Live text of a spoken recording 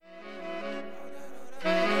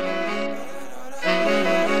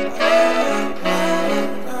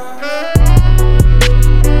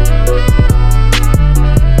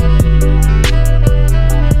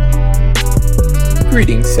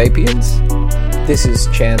Sapiens. This is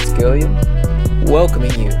Chance Gilliam, welcoming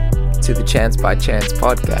you to the Chance by Chance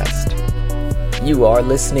podcast. You are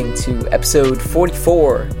listening to episode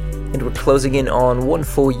 44, and we're closing in on 1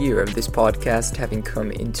 full year of this podcast having come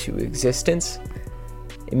into existence.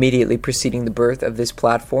 Immediately preceding the birth of this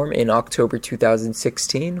platform in October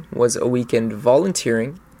 2016 was a weekend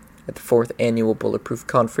volunteering at the 4th Annual Bulletproof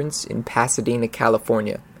Conference in Pasadena,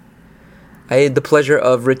 California. I had the pleasure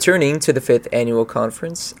of returning to the 5th Annual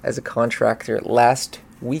Conference as a contractor last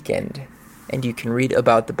weekend, and you can read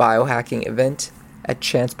about the biohacking event at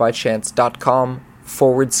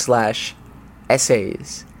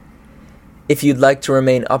chancebychance.com/essays. If you'd like to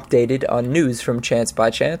remain updated on news from Chance by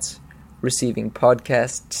Chance, receiving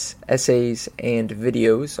podcasts, essays, and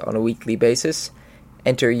videos on a weekly basis,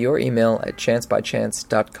 enter your email at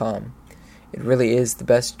chancebychance.com. It really is the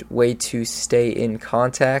best way to stay in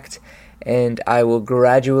contact, and I will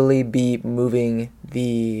gradually be moving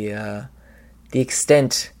the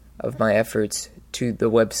extent of my efforts to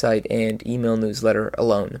the website and email newsletter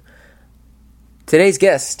alone. Today's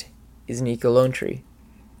guest is Nico Lonetree.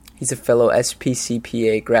 He's a fellow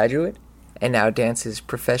SPCPA graduate and now dances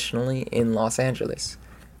professionally in Los Angeles,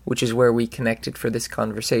 which is where we connected for this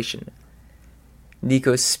conversation.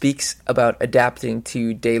 Nico speaks about adapting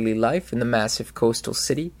to daily life in the massive coastal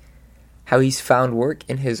city, how he's found work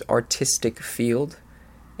in his artistic field,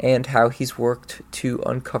 and how he's worked to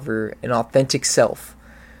uncover an authentic self,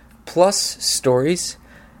 plus stories,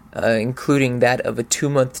 including that of a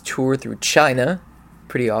 2-month tour through China,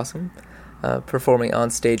 pretty awesome, performing on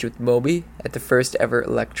stage with Moby at the first ever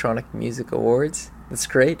Electronic Music Awards, that's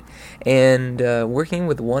great, and working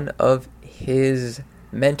with one of his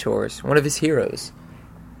mentors, one of his heroes.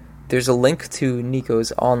 There's a link to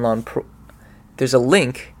Nico's online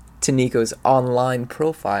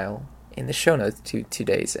profile in the show notes to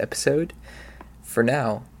today's episode. For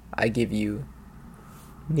now, I give you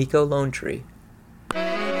Nico Lonetree.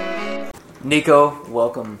 Nico,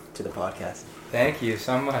 welcome to the podcast. Thank you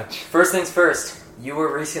so much. First things first, you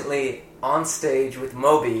were recently on stage with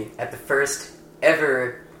Moby at the first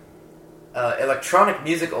ever Electronic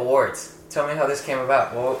Music Awards. Tell me how this came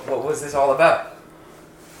about. What was this all about?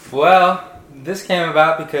 Well, this came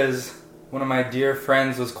about because one of my dear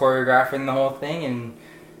friends was choreographing the whole thing, and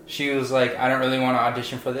she was like, I don't really want to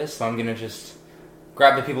audition for this, so I'm going to just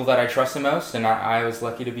grab the people that I trust the most, and I was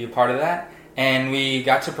lucky to be a part of that. And we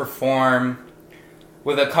got to perform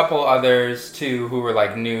with a couple others, too, who were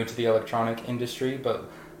like new to the electronic industry, but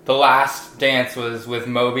the last dance was with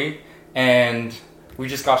Moby, and we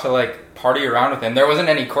just got to like party around with him. There wasn't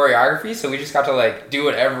any choreography, so we just got to like do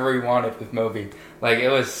whatever we wanted with Moby. Like, it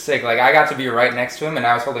was sick. Like, I got to be right next to him, and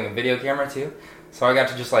I was holding a video camera, too. So I got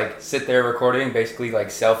to just, like, sit there recording, basically, like,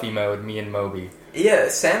 selfie mode, me and Moby. Yeah,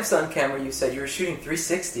 Samsung camera, you said you were shooting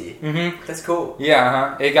 360. Mm-hmm. That's cool.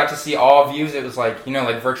 Yeah, It got to see all views. It was, like,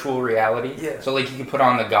 like, virtual reality. Yeah. So, like, you could put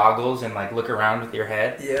on the goggles and, like, look around with your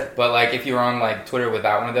head. Yeah. But, like, if you were on, like, Twitter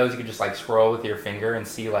without one of those, you could just, like, scroll with your finger and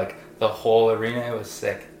see, like, the whole arena. It was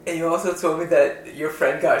sick. And you also told me that your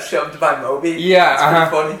friend got shoved by Moby. Yeah, That's pretty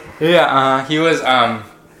funny. Yeah, he was, I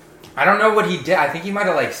don't know what he did. I think he might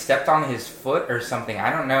have, like, stepped on his foot or something. I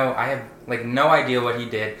don't know. I have, like, no idea what he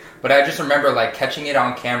did. But I just remember, like, catching it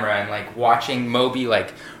on camera and, like, watching Moby,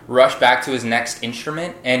 like, rush back to his next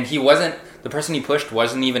instrument. And he wasn't, the person he pushed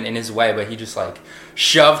wasn't even in his way, but he just, like,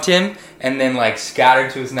 shoved him and then, like, scattered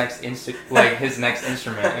to his next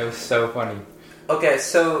instrument. It was so funny. Okay,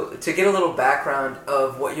 so to get a little background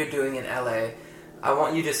of what you're doing in LA, I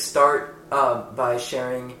want you to start by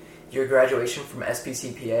sharing your graduation from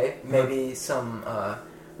SPCPA, maybe some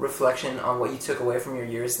reflection on what you took away from your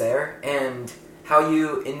years there, and how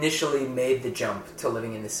you initially made the jump to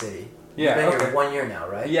living in the city. Yeah, You've been here 1 year now,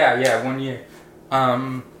 right? Yeah, 1 year.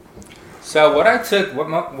 So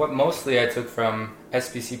what mostly I took from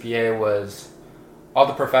SPCPA was all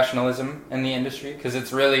the professionalism in the industry, because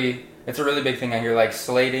it's a really big thing I hear, like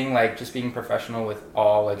slating, like just being professional with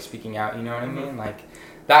all, like speaking out, you know what I mean? Like,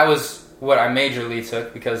 that was what I majorly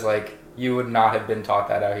took, because like you would not have been taught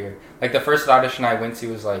that out here. Like, the first audition I went to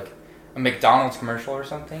was like a McDonald's commercial or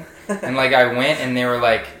something, and like I went and they were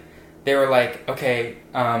like, okay,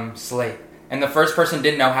 slate, and the first person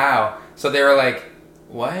didn't know how, so they were like,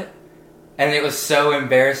 what? And it was so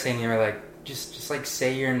embarrassing. They were like, just like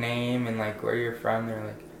say your name and like where you're from. They were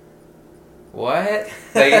like, what?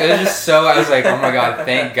 Like, it was just so, I was like, oh my god,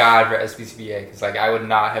 thank God for SPCPA, because like I would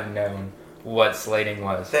not have known what slating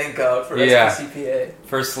was. Thank God for SPCPA.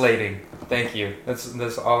 For slating. Thank you.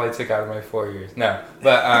 That's all I took out of my 4 years. No.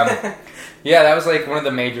 But yeah, that was like one of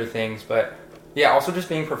the major things. But yeah, also just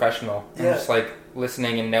being professional. And just like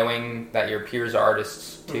listening and knowing that your peers are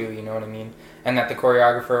artists too, you know what I mean? And that the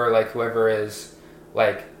choreographer or like whoever is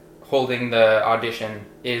like holding the audition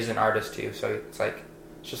is an artist too. So it's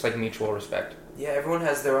just like mutual respect. Yeah, everyone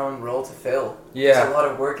has their own role to fill. Yeah. There's a lot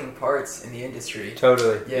of working parts in the industry.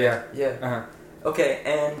 Totally. Yeah. Uh-huh. Okay,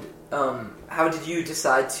 and how did you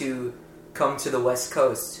decide to come to the West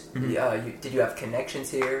Coast? Mm-hmm. Did you have connections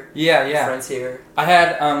here? Yeah. Friends here? I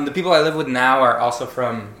had the people I live with now are also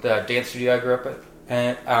from the dance studio I grew up at,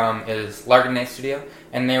 and is Larkin Dance Studio,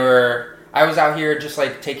 and I was out here just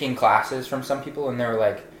like taking classes from some people, and they were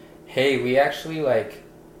like, "Hey, we actually like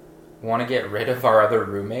want to get rid of our other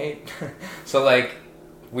roommate, so like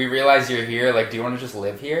we realize you're here. Like, do you want to just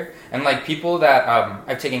live here?" And like people that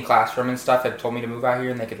I've taken class from and stuff have told me to move out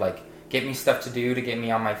here, and they could like get me stuff to do to get me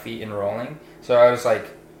on my feet and rolling. So I was like,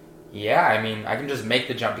 yeah, I mean, I can just make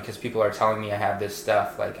the jump because people are telling me I have this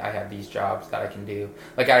stuff. Like, I have these jobs that I can do.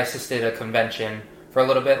 Like, I assisted a convention for a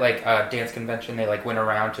little bit, like a dance convention. They like went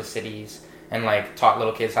around to cities and like taught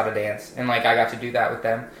little kids how to dance, and like I got to do that with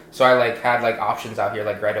them. So I like had like options out here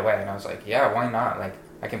like right away, and I was like, yeah, why not? Like,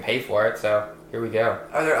 I can pay for it, so here we go.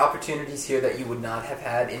 Are there opportunities here that you would not have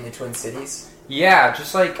had in the Twin Cities? Yeah,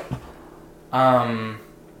 just like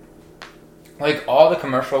all the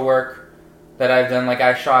commercial work that I've done. Like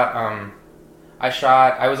I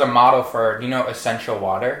was a model for, you know, Essential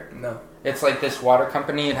Water? No. It's like this water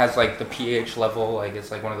company. It has like the pH level, like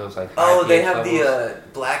it's like one of those like. Oh, they have levels. the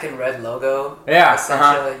black and red logo. Yeah, Essential.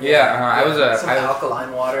 I was some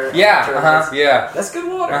alkaline water. Yeah, yeah. That's good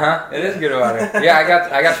water. It is good water. Yeah,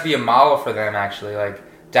 I got to be a model for them actually, like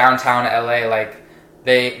downtown LA. Like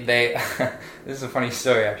they this is a funny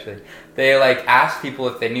story actually. They like asked people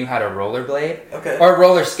if they knew how to rollerblade. Okay. Or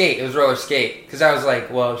roller skate. It was roller skate because I was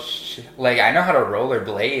like, well, like I know how to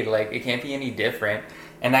rollerblade. Like it can't be any different.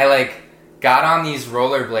 And I like got on these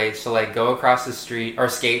rollerblades to like go across the street, or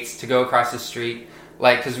skates to go across the street,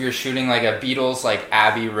 like because we were shooting like a Beatles like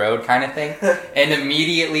Abbey Road kind of thing. And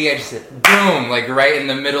immediately I just boom, like right in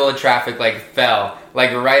the middle of traffic, like fell,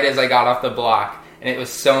 like right as I got off the block. And it was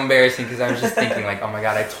so embarrassing because I was just thinking like, oh my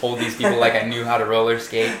god, I told these people like I knew how to roller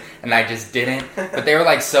skate and I just didn't. But they were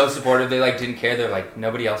like so supportive. They like didn't care. They're like,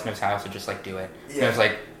 nobody else knows how, so just like do it. Yeah. And I was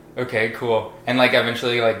like, okay, cool. And like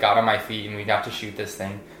eventually like got on my feet and we got to shoot this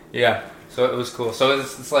thing. Yeah. So it was cool. So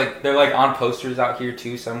it's like they're like on posters out here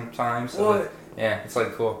too sometimes. So what? Yeah, it's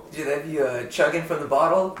like cool. Did they have you chugging from the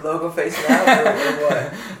bottle, logo facing out, or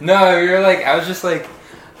what? No, you're like I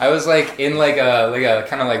was like in like a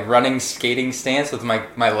kind of like running skating stance with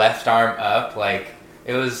my left arm up. Like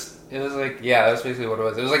it was like, yeah, that's basically what it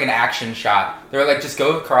was. It was like an action shot. They were like, just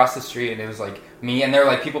go across the street, and it was like me, and there were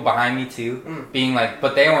like people behind me too, being like,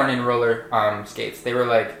 but they weren't in roller skates. They were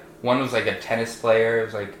like, one was like a tennis player. It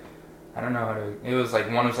was like, I don't know how to. It was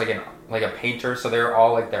like one was like a painter. So they were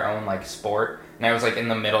all like their own like sport, and I was like in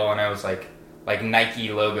the middle, and I was like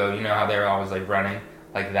Nike logo. You know how they were always like running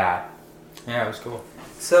like that. Yeah, it was cool.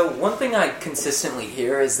 So one thing I consistently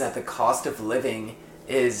hear is that the cost of living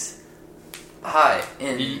is high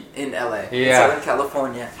in LA, in Southern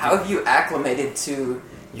California. How have you acclimated to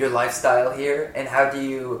your lifestyle here, and how do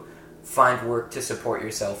you find work to support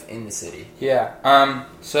yourself in the city? Yeah.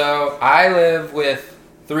 So I live with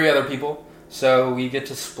 3 other people, so we get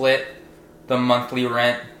to split the monthly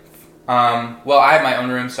rent. Well, I have my own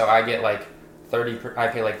room, so I get like I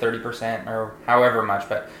pay like 30% or however much,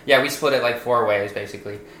 but yeah, we split it like 4 ways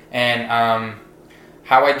basically. And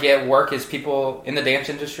how I get work is people in the dance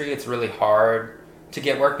industry, it's really hard to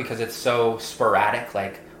get work because it's so sporadic,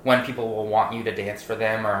 like when people will want you to dance for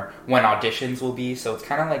them or when auditions will be. So it's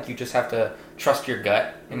kind of like you just have to trust your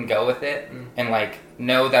gut and go with it and like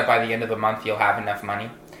know that by the end of the month you'll have enough money.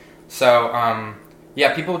 So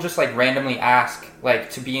yeah, people just like randomly ask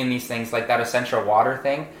like to be in these things, like that Essential Water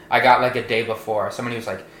thing. I got like a day before. Somebody was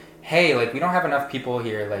like, "Hey, like we don't have enough people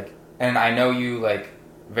here, like, and I know you like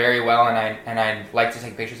very well, and I'd like to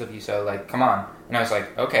take pictures of you, so like come on." And I was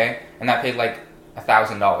like, "Okay," and that paid like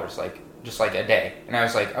 $1,000, like just like a day. And I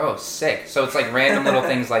was like, "Oh, sick!" So it's like random little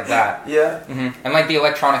things like that. Yeah. Mm-hmm. And like the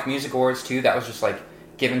Electronic Music Awards too. That was just like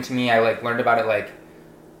given to me. I like learned about it like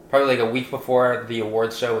probably like a week before the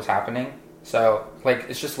awards show was happening. So, like,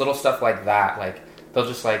 it's just little stuff like that. Like, they'll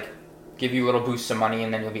just, like, give you little boosts of money,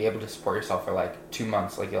 and then you'll be able to support yourself for, like, 2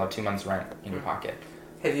 months. Like, you'll have 2 months' rent in your pocket.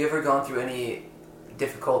 Have you ever gone through any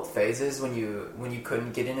difficult phases when you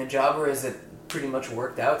couldn't get in a job, or is it pretty much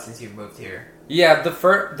worked out since you've moved here? Yeah, the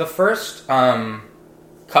first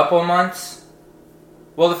couple months...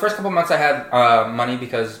 Well, the first couple months I had money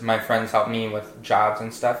because my friends helped me with jobs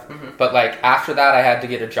and stuff. Mm-hmm. But, like, after that, I had to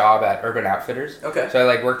get a job at Urban Outfitters. Okay. So I,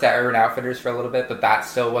 like, worked at Urban Outfitters for a little bit, but that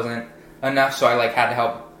still wasn't, enough, so I like had to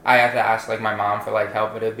help. I had to ask like my mom for like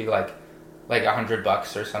help, but it'd be like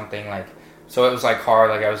 $100 or something, like. So it was like hard,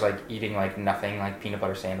 like I was like eating like nothing, like peanut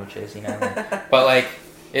butter sandwiches, you know. But like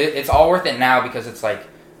it's all worth it now because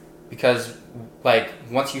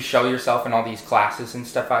once you show yourself in all these classes and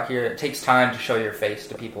stuff out here, it takes time to show your face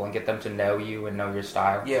to people and get them to know you and know your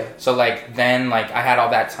style. Yeah. So like then like I had all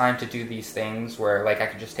that time to do these things where like I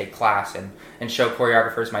could just take class and show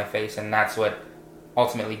choreographers my face, and that's what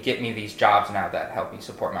ultimately get me these jobs now that help me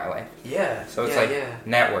support my life. Yeah. So it's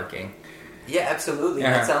networking. Yeah, absolutely.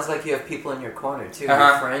 Uh-huh. It sounds like you have people in your corner too. Uh-huh.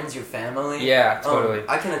 Your friends, your family. Yeah, totally.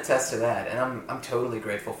 I can attest to that, and I'm totally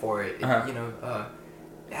grateful for it. Uh-huh. You know,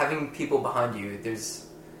 having people behind you, there's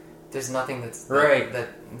nothing right.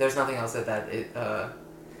 There's nothing else that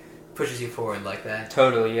pushes you forward like that.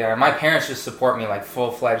 Totally, yeah. My parents just support me like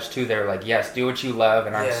full-fledged too. They're like, yes, do what you love,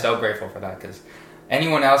 and I'm so grateful for that because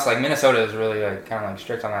anyone else, like Minnesota is really like kind of like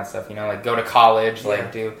strict on that stuff, you know, like go to college, like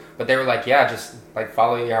do, but they were like, yeah, just like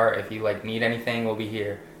follow your heart. If you like need anything, we'll be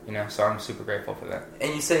here, you know, so I'm super grateful for that.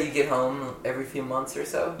 And you say you get home every few months or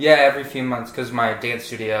so? Yeah, every few months, because my dance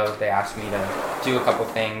studio, they asked me to do a couple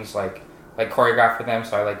things, like choreograph for them,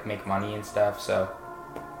 so I like make money and stuff, so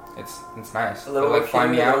it's nice. A little like work fly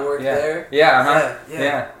here, me a out. little work there.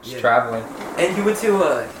 Yeah, just traveling. And you went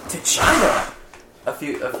to China a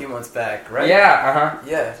few months back, right? Yeah,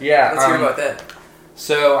 Yeah. Let's hear about that.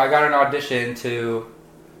 So I got an audition to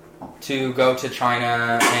go to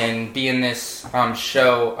China and be in this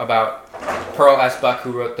show about Pearl S. Buck,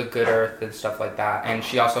 who wrote The Good Earth and stuff like that, and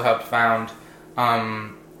she also helped found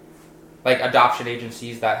like adoption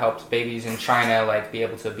agencies that helped babies in China like be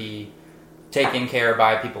able to be taken care of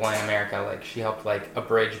by people in America. Like she helped like a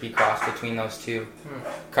bridge be crossed between those two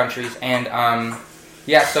countries, and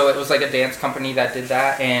so it was like a dance company that did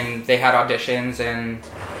that, and they had auditions, and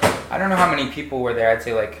I don't know how many people were there. I'd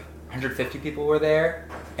say like 150 people were there,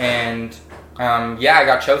 and I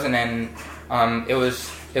got chosen, and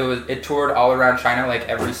it toured all around China, like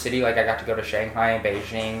every city. Like I got to go to Shanghai and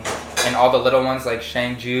Beijing, and all the little ones like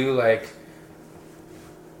Shangju, like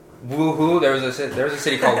Wuhu. There was a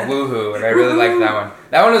city called Wuhu, and I really liked that one.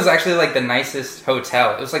 That one was actually like the nicest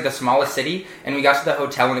hotel. It was like the smallest city, and we got to the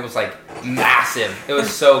hotel, and it was like massive. It was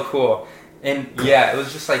so cool, and it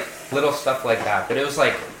was just like little stuff like that. But it was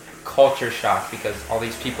like culture shock because all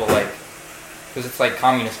these people because it's like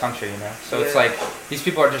communist country, you know. So it's like these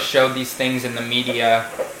people are just showed these things in the media,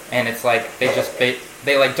 and it's like they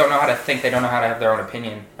like don't know how to think. They don't know how to have their own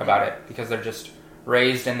opinion about it because they're just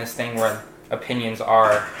raised in this thing where opinions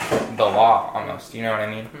are the law almost, you know what I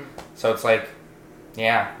mean? So it's like,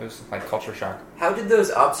 it was like culture shock. How did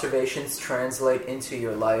those observations translate into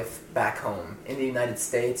your life back home in the United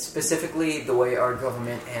States, specifically the way our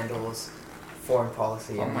government handles foreign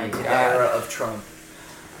policy in the era of Trump?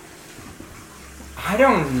 I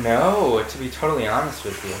don't know, to be totally honest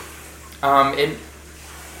with you.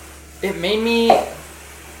 It made me...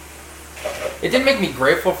 It didn't make me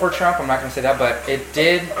grateful for Trump, I'm not going to say that, but it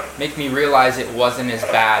did make me realize it wasn't as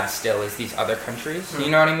bad still as these other countries,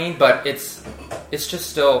 you know what I mean? But it's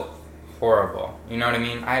just still horrible, you know what I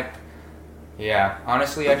mean?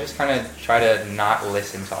 Honestly, I just kind of try to not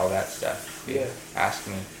listen to all that stuff if you ask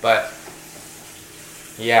me. But,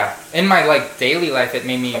 in my, like, daily life, it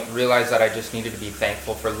made me realize that I just needed to be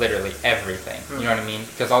thankful for literally everything, you know what I mean?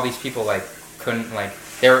 Because all these people, like, couldn't, like,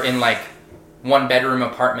 they were in, like, one-bedroom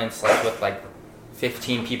apartments, like, with, like,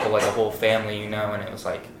 15 people, like, a whole family, you know, and it was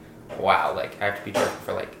like, wow, like, I have to be grateful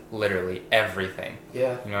for, like, literally everything.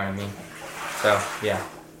 Yeah. You know what I mean? So,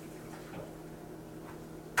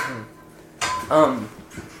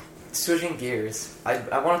 Switching gears,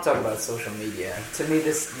 I want to talk about social media. To me,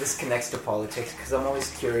 this connects to politics, because I'm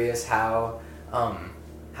always curious how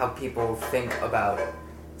people think about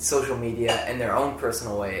social media and their own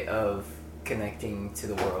personal way of connecting to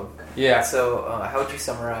the world. Yeah. So, how would you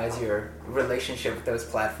summarize your relationship with those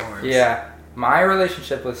platforms? Yeah. My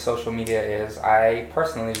relationship with social media is I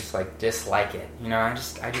personally just like dislike it. You know, I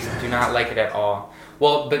just do not like it at all.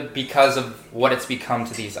 Well, but because of what it's become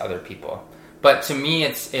to these other people. But to me,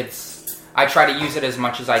 it's I try to use it as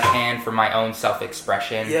much as I can for my own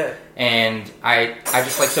self-expression. Yeah. And I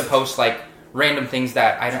just like to post like random things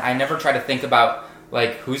that I never try to think about,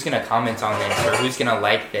 like, who's going to comment on this, or who's going to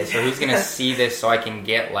like this, or who's going to see this so I can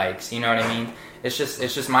get likes, you know what I mean? It's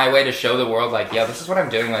just my way to show the world, like, this is what I'm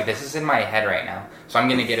doing, like, this is in my head right now, so I'm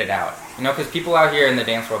going to get it out. You know, because people out here in the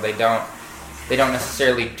dance world, they don't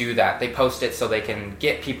necessarily do that. They post it so they can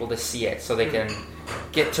get people to see it, so they can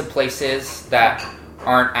get to places that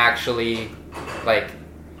aren't actually, like,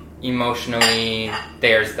 emotionally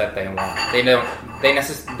theirs that they want.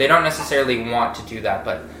 they don't necessarily want to do that,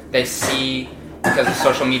 but they see, because of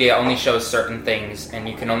social media only shows certain things, and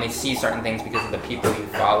you can only see certain things because of the people you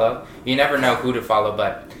follow. You never know who to follow,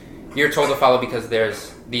 but you're told to follow because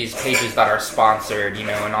there's these pages that are sponsored, you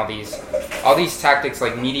know, and all these tactics.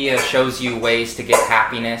 Like, media shows you ways to get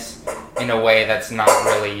happiness in a way that's not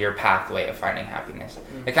really your pathway of finding happiness.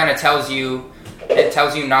 It kind of tells you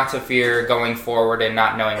not to fear going forward and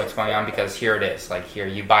not knowing what's going on, because here it is. Like, here,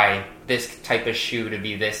 you buy this type of shoe to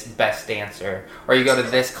be this best dancer, or you go to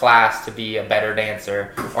this class to be a better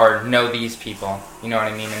dancer, or know these people, you know what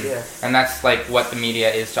I mean? And that's like what the media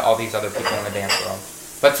is to all these other people in the dance world.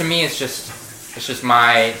 But to me, it's just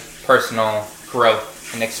my personal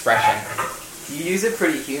growth and expression. You use it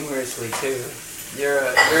pretty humorously too. You're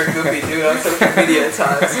a goofy dude on social media at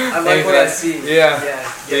times. I like what I see. Yeah.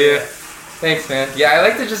 Thanks, man. Yeah, I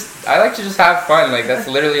like to just have fun. Like, that's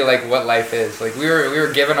literally like what life is. Like, we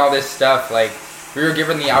were given all this stuff. Like, we were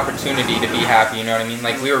given the opportunity to be happy. You know what I mean?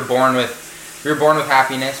 Like, we were born with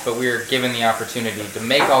happiness, but we were given the opportunity to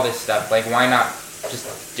make all this stuff. Like, why not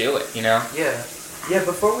just do it? You know? Yeah. Yeah.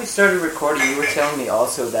 Before we started recording, you were telling me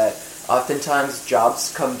also that oftentimes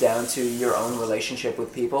jobs come down to your own relationship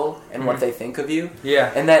with people and what they think of you.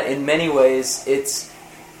 Yeah. And that in many ways it's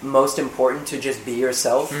most important to just be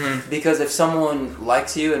yourself, because if someone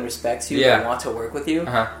likes you and respects you, they want to work with you.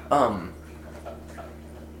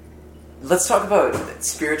 Let's talk about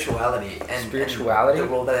spirituality and the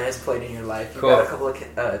role that it has played in your life. You've got a couple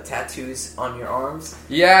of tattoos on your arms.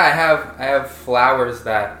 Yeah, I have flowers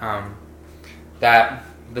that that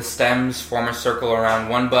the stems form a circle around.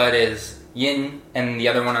 One bud is yin, and the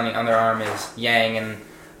other one on the other arm is yang, and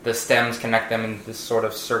the stems connect them in this sort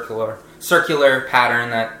of circular pattern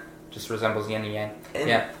that just resembles yin and yang.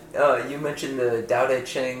 And you mentioned the Tao Te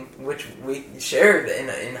Ching, which we shared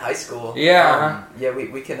in high school. Yeah.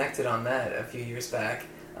 We connected on that a few years back.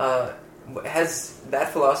 Has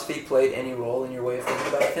that philosophy played any role in your way of thinking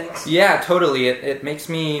about things? Yeah, totally. It makes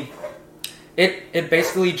me... It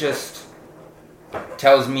basically just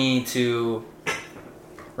tells me to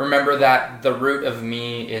remember that the root of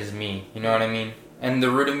me is me. You know what I mean? And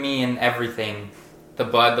the root of me in everything, the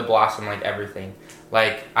bud, the blossom, like everything.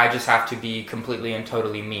 Like, I just have to be completely and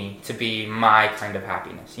totally me to be my kind of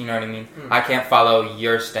happiness. You know what I mean? I can't follow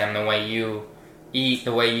your stem, the way you eat,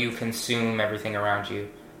 the way you consume everything around you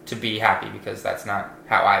to be happy, because that's not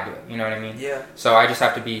how I do it. You know what I mean? Yeah. So I just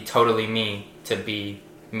have to be totally me to be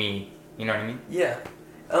me. You know what I mean? Yeah.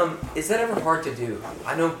 Is that ever hard to do?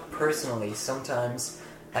 I know personally, sometimes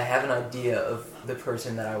I have an idea of the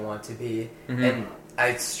person that I want to be, and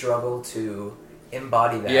I struggle to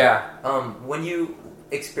embody that. Yeah. When you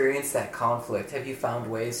experience that conflict, have you found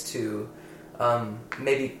ways to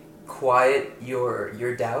maybe quiet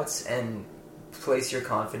your doubts and place your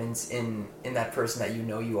confidence in that person that you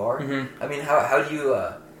know you are? I mean, how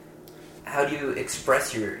do you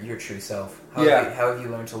express your true self? How have you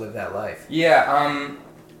learned to live that life? Yeah.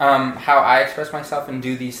 How I express myself and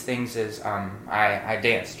do these things is I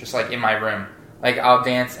dance, just like in my room. Like, I'll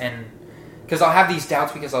dance, and because I'll have these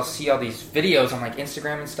doubts because I'll see all these videos on like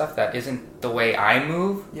Instagram and stuff that isn't the way I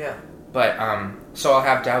move. Yeah. But so I'll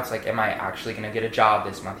have doubts like, am I actually gonna get a job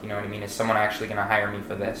this month? You know what I mean? Is someone actually gonna hire me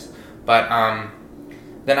for this? But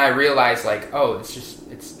then I realize, like, oh,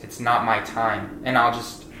 it's not my time, and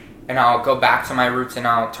I'll go back to my roots, and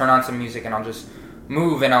I'll turn on some music, and I'll just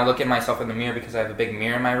move, and I'll look at myself in the mirror, because I have a big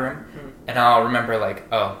mirror in my room, and I'll remember,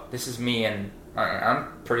 like, oh, this is me, and I'm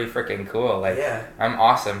pretty freaking cool. Like, I'm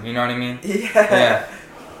awesome. You know what I mean?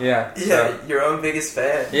 Yeah. So, your own biggest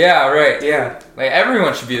fan. Yeah, right. Yeah. Like,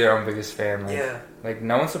 everyone should be their own biggest fan. Like, yeah. Like,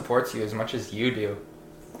 no one supports you as much as you do.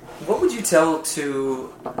 What would you tell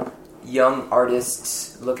to young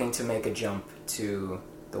artists looking to make a jump to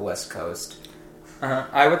the West Coast?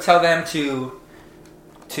 I would tell them to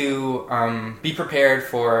be prepared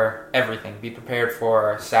for everything. Be prepared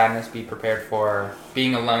for sadness. Be prepared for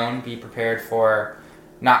being alone. Be prepared for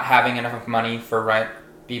not having enough money for rent.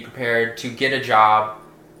 Be prepared to get a job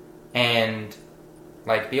and,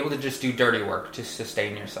 like, be able to just do dirty work to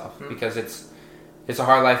sustain yourself, because it's a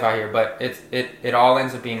hard life out here, but it all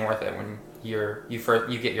ends up being worth it when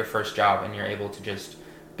you get your first job and you're able to just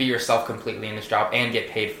be yourself completely in this job and get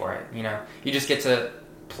paid for it. You know, you just get to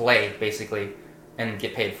play basically and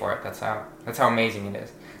get paid for it. That's how amazing it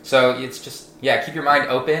is. So it's just, keep your mind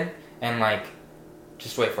open and, like,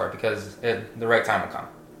 just wait for it, because the right time will come.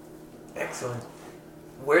 Excellent.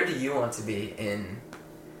 Where do you want to be in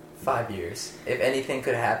 5 years, if anything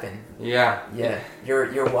could happen? Yeah.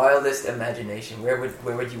 Your wildest imagination. Where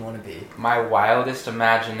would you want to be? My wildest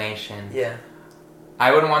imagination. Yeah.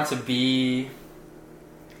 I would want to be.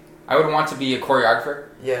 I would want to be a choreographer.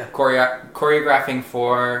 Yeah. Choreographing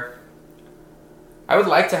for. I would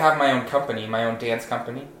like to have my own company, my own dance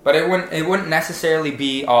company, but it wouldn't necessarily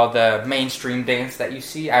be all the mainstream dance that you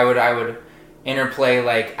see. I would interplay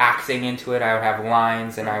like acting into it. I would have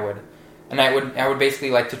lines, and I would basically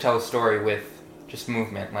like to tell a story with just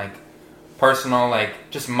movement, like personal, like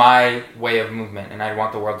just my way of movement, and I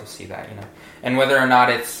want the world to see that, you know. And whether or not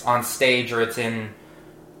it's on stage or it's in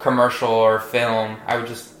commercial or film, I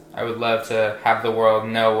would love to have the world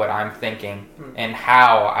know what I'm thinking and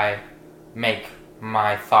how I make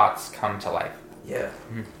my thoughts come to life. Yeah.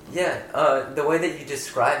 Yeah. The way that you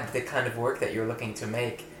described the kind of work that you're looking to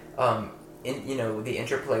make, the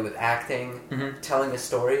interplay with acting, telling a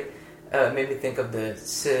story, made me think of the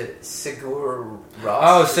Sigur Rós.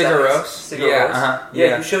 Oh, Sigur Rós.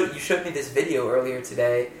 Yeah. You showed me this video earlier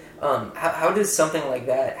today. How does something like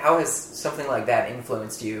that? How has something like that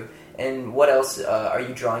influenced you? And what else are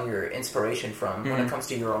you drawing your inspiration from when it comes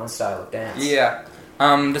to your own style of dance? Yeah.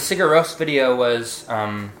 The Sigur Rós video was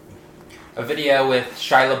a video with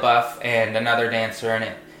Shia LaBeouf and another dancer in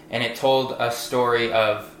it, and it told a story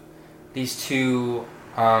of these two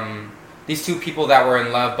people that were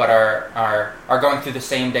in love but are going through the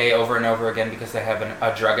same day over and over again because they have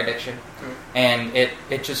a drug addiction, and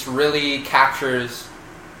it just really captures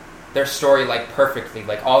their story like perfectly,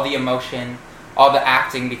 like all the emotion, all the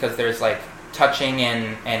acting, because there's like touching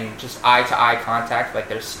and just eye to eye contact, like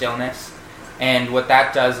there's stillness. And what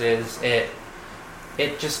that does is it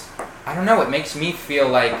just, I don't know, it makes me feel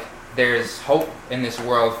like there's hope in this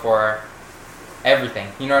world for everything.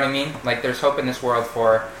 You know what I mean? Like there's hope in this world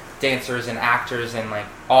for dancers and actors and like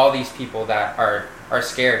all these people that are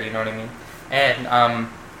scared, you know what I mean? And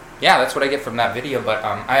yeah, that's what I get from that video. But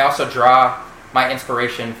I also draw my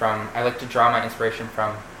inspiration from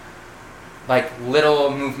like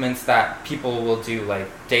little movements that people will do like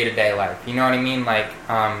day-to-day life. You know what I mean? Like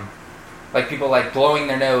people like blowing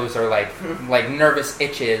their nose or like nervous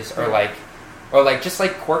itches or like just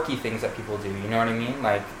like quirky things that people do. You know what I mean?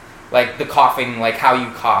 Like the coughing, like how you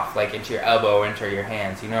cough, like into your elbow, into your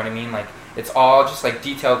hands. You know what I mean? Like it's all just like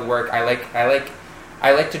detailed work. I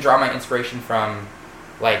like to draw my inspiration from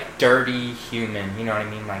like dirty human. You know what I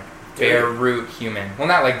mean? Like bare root human. Well,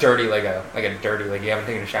 not like dirty like a dirty like you haven't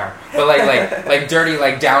taken a shower, but like dirty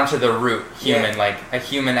like down to the root human, like a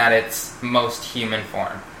human at its most human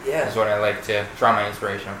form. Yeah, is what I like to draw my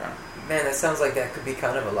inspiration from. Man, that sounds like that could be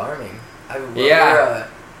kind of alarming.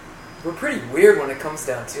 We're pretty weird when it comes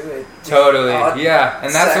down to it. Totally, yeah,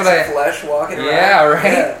 and that's what flesh walking around. Yeah,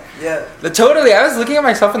 right. Yeah. Totally. I was looking at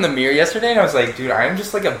myself in the mirror yesterday, and I was like, dude, I'm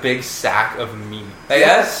just like a big sack of meat. Like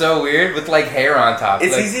that's so weird with like hair on top.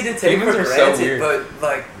 It's like, easy to take for granted, but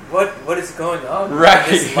like, what is going on? Right.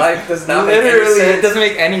 This life does not Literally, make any sense. it doesn't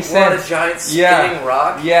make any sense. We're on a giant spinning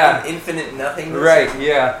rock. Yeah. In infinite nothingness. Right.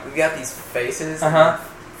 Yeah. We've got these faces.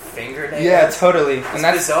 Fingernails. Yeah, totally. And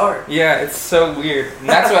that's bizarre. Yeah, it's so weird. And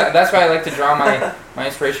that's why I like to draw my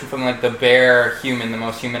inspiration from like the bare human, the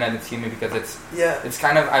most human at its human, because it's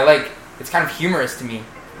kind of humorous to me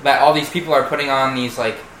that all these people are putting on these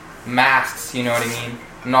like masks, you know what I mean,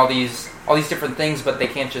 and all these different things, but they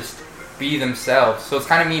can't just be themselves. So it's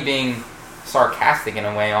kind of me being sarcastic in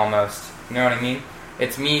a way almost. You know what I mean?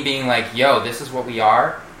 It's me being like, yo, this is what we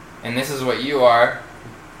are, and this is what you are.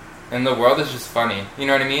 And the world is just funny. You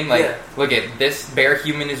know what I mean? Like, look at this bare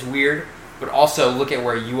human is weird, but also look at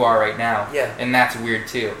where you are right now. Yeah. And that's weird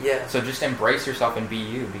too. Yeah. So just embrace yourself and be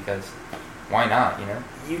you, because why not, you know?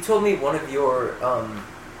 You told me one of your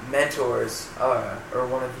mentors, or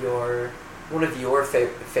one of your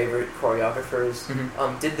favorite choreographers,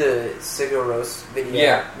 did the Sigur Rós video.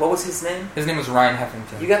 Yeah. What was his name? His name was Ryan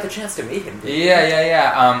Heffington. You got the chance to meet him, didn't you?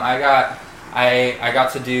 Yeah. I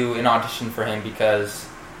got to do an audition for him because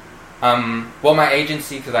my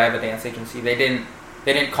agency, because I have a dance agency, they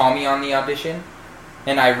didn't call me on the audition,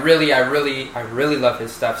 and I really love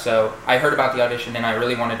his stuff. So I heard about the audition and I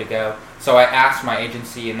really wanted to go. So I asked my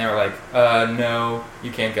agency, and they were like, "No, you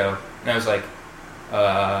can't go." And I was like,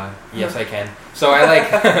 "Yes, I can." So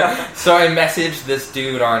I so I messaged this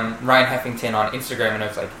dude on Ryan Heffington on Instagram, and I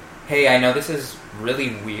was like, "Hey, I know this is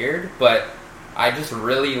really weird, but I just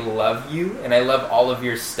really love you, and I love all of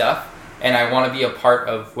your stuff. And I want to be a part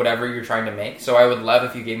of whatever you're trying to make. So I would love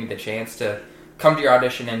if you gave me the chance to come to your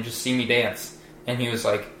audition and just see me dance." And he was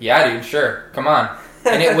like, "Yeah, dude, sure, come on."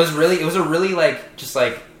 And it was a really like just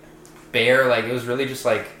like bare, like it was really just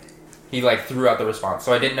like he like threw out the response.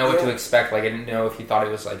 So I didn't know what to expect. Like I didn't know if he thought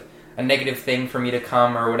it was like a negative thing for me to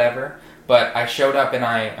come or whatever. But I showed up, and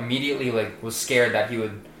I immediately like was scared that he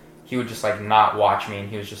would just like not watch me, and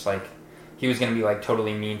he was just like he was gonna be like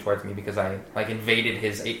totally mean towards me because I like invaded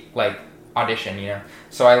his like audition, you know.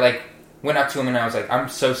 So I like went up to him and I was like, I'm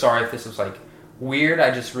so sorry if this was like weird. I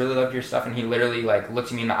just really loved your stuff. And he literally like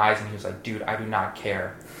looked me in the eyes and he was like, dude, I do not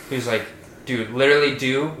care. He was like, dude, literally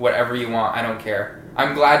do whatever you want. I don't care.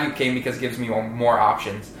 I'm glad you came because it gives me more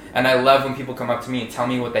options. And I love when people come up to me and tell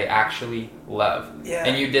me what they actually love. Yeah.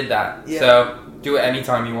 And you did that. Yeah. So do it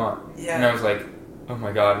anytime you want. Yeah. And I was like, oh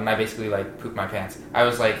my God. And I basically like pooped my pants. I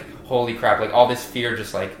was like, holy crap. Like all this fear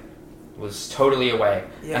just like was totally away.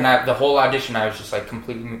 Yeah. And the whole audition, I was just like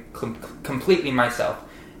completely myself.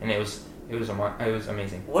 And it was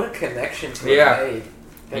amazing. What a connection to have made.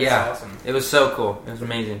 That's awesome. It was so cool. It was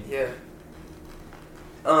amazing. Yeah.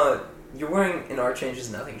 You're wearing an Art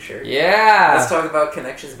Changes Nothing shirt. Yeah. Let's talk about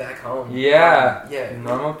connections back home. Yeah. Yeah.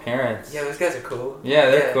 Normal Parents. Yeah, those guys are cool.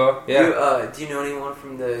 Yeah, they're cool. Yeah. Do you know anyone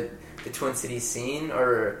from the Twin Cities scene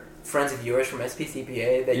or friends of yours from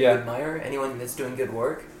SPCPA that you admire? Anyone that's doing good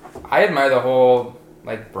work? I admire the whole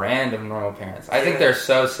like brand of Normal Parents. I think they're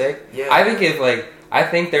so sick. Yeah. I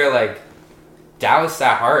think they're like Dallas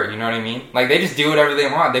at heart, you know what I mean? Like they just do whatever they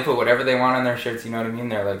want. They put whatever they want on their shirts, you know what I mean?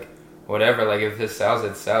 They're like whatever, like if this sells,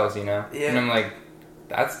 it sells, you know? Yeah. And I'm like,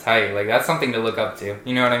 that's tight. Like that's something to look up to.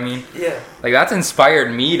 You know what I mean? Yeah. Like that's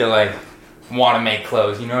inspired me to like want to make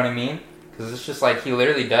clothes, you know what I mean? Because it's just like he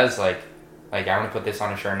literally does like I want to put this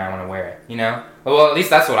on a shirt and I want to wear it, you know? Well, at least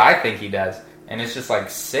that's what I think he does. And it's just like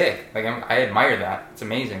sick. Like I admire that. It's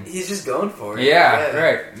amazing. He's just going for it. Yeah,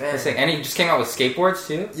 right. Man. And he just came out with skateboards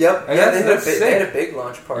too. Yep. Like, yeah, they had a big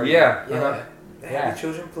launch party. Yeah. Yeah. Uh-huh. Happy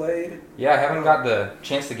Children played. Yeah, I haven't got the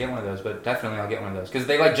chance to get one of those, but definitely I'll get one of those because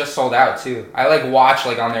they like just sold out too. I like watch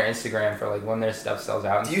like on their Instagram for like when their stuff sells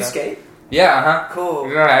out. And Do you skate? Yeah.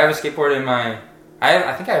 Cool. Yeah, I have a skateboard in my.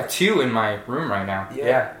 I think I have 2 in my room right now.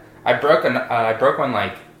 Yeah. I broke one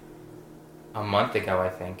like a month ago, I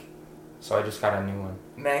think. So I just got a new one.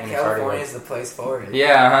 Man, California is the place for it.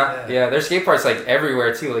 Yeah. There's skate parks like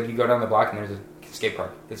everywhere too. Like you go down the block and there's a skate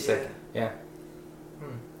park. It's sick. Yeah.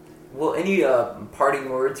 Well, any parting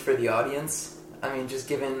words for the audience? I mean, just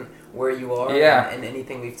given where you are and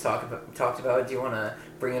anything we've talked about, do you want to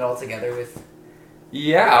bring it all together with?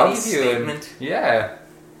 I'll give statement.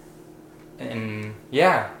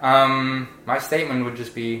 My statement would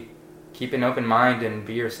just be keep an open mind and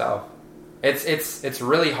be yourself. It's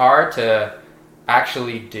really hard to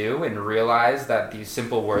actually do and realize that these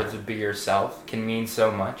simple words of be yourself can mean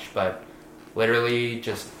so much, but literally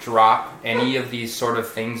just drop any of these sort of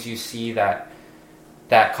things you see that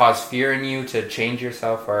cause fear in you to change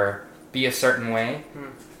yourself or be a certain way,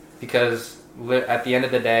 because at the end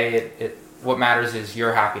of the day, what matters is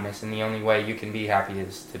your happiness, and the only way you can be happy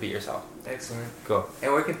is to be yourself. Excellent. Cool.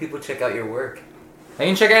 And where can people check out your work? You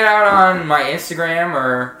can check it out on my Instagram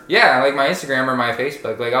or my Instagram or my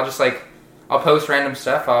Facebook. Like I'll post random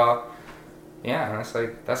stuff.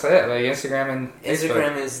 That's it. Like Instagram and Facebook.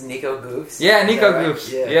 Instagram is Nico Goofs. Yeah, Nico Goofs.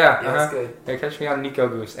 Yeah, that's good. Yeah, catch me on Nico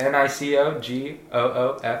Goofs. NICOGOOFS.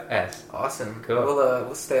 Awesome. Cool.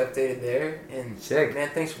 We'll stay updated there. And sick. Man,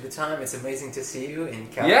 thanks for the time. It's amazing to see you in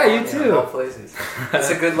California. Yeah, you too. Of all places. It's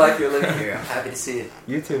a good life you're living here. I'm happy to see it.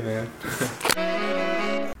 You too, man.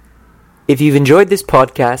 If you've enjoyed this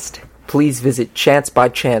podcast, please visit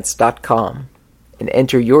chancebychance.com and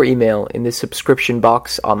enter your email in the subscription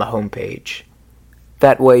box on the homepage.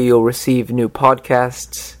 That way you'll receive new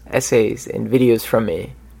podcasts, essays, and videos from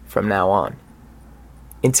me from now on.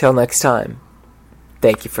 Until next time,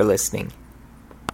 thank you for listening.